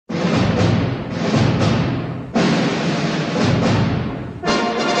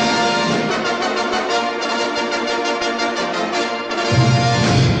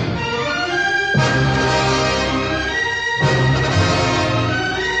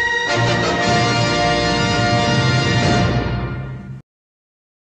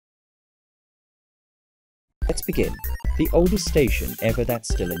Let's begin. The oldest station ever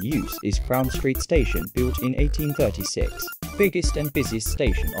that's still in use is Crown Street Station, built in 1836. Biggest and busiest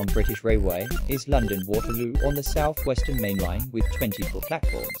station on British Railway is London Waterloo on the South Western Main Line with 24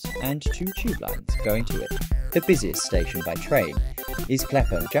 platforms and 2 tube lines going to it. The busiest station by train is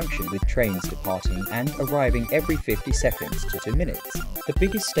Clapham Junction, with trains departing and arriving every 50 seconds to 2 minutes. The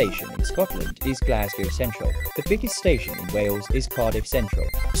biggest station in Scotland is Glasgow Central. The biggest station in Wales is Cardiff Central.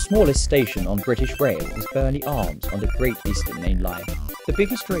 The smallest station on British Rail is Burnley Arms on the Great Eastern Main Line. The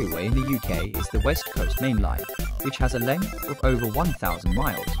biggest railway in the UK is the West Coast Main Line, which has a length of over 1,000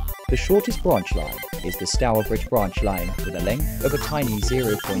 miles. The shortest branch line is the Stourbridge branch line, with a length of a tiny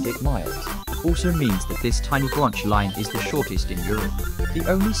 0.8 miles. Also means that this tiny branch line is the shortest in Europe. The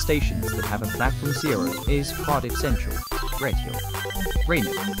only stations that have a platform 0 is Cardiff Central, Redhill,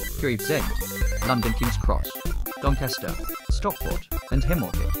 Raynham, Gravesend, London King's Cross, Doncaster, Stockport and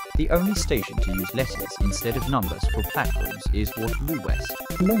Hamilton. The only station to use letters instead of numbers for platforms is Waterloo West.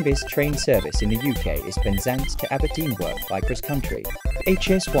 The longest train service in the UK is Penzance to Aberdeen Work by cross country.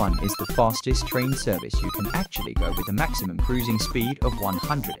 HS1 is the fastest train service you can actually go with a maximum cruising speed of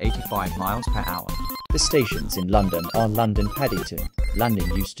 185 miles per hour. The stations in London are London Paddington,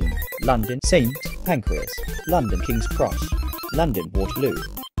 London Euston, London St Pancras, London King's Cross, London Waterloo,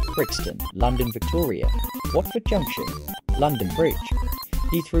 Brixton, London Victoria, Watford Junction, London Bridge,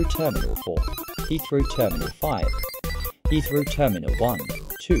 Heathrow Terminal 4, Heathrow Terminal 5, Heathrow Terminal 1,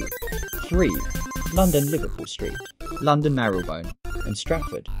 2, 3, London Liverpool Street, London Marylebone and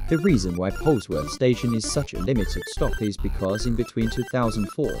Stratford. The reason why Polesworth Station is such a limited stop is because in between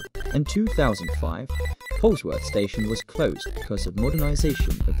 2004 and 2005, Polesworth Station was closed because of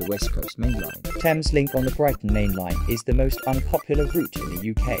modernisation of the West Coast Main Line. Thames Link on the Brighton Main Line is the most unpopular route in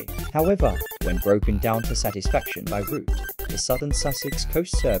the UK. However, when broken down to satisfaction by route, the Southern Sussex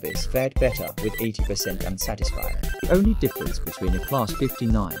Coast Service fared better with 80% unsatisfied. The only difference between a Class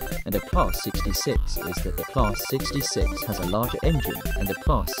 59 and a Class 66 is that the Class 66 has a larger engine and the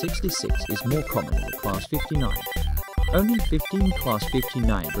Class 66 is more common than the Class 59. Only 15 Class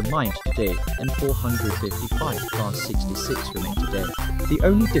 59 remain today and 455 Class 66 remain today. The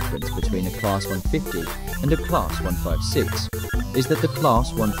only difference between a Class 150 and a Class 156 is that the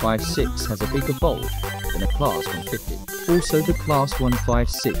Class 156 has a bigger bulge than a Class 150. Also, the Class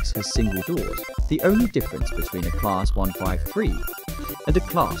 156 has single doors. The only difference between a Class 153 and a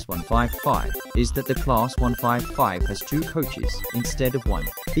Class 155 is that the Class 155 has 2 coaches instead of 1.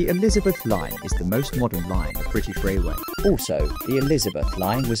 The Elizabeth Line is the most modern line of British Railway. Also, the Elizabeth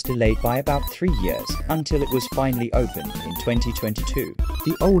Line was delayed by about 3 years until it was finally opened in 2022.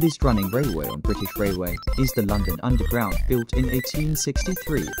 The oldest running railway on British Railway is the London Underground, built in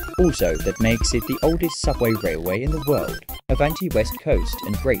 1863. Also, that makes it the oldest subway railway in the world. Avanti West Coast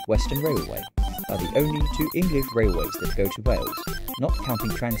and Great Western Railway are the only 2 English railways that go to Wales, not counting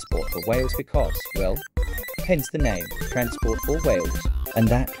Transport for Wales because, well, hence the name, Transport for Wales. And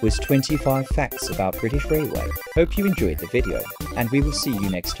that was 25 facts about British Railway. Hope you enjoyed the video, and we will see you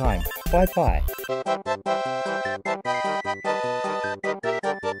next time. Bye bye.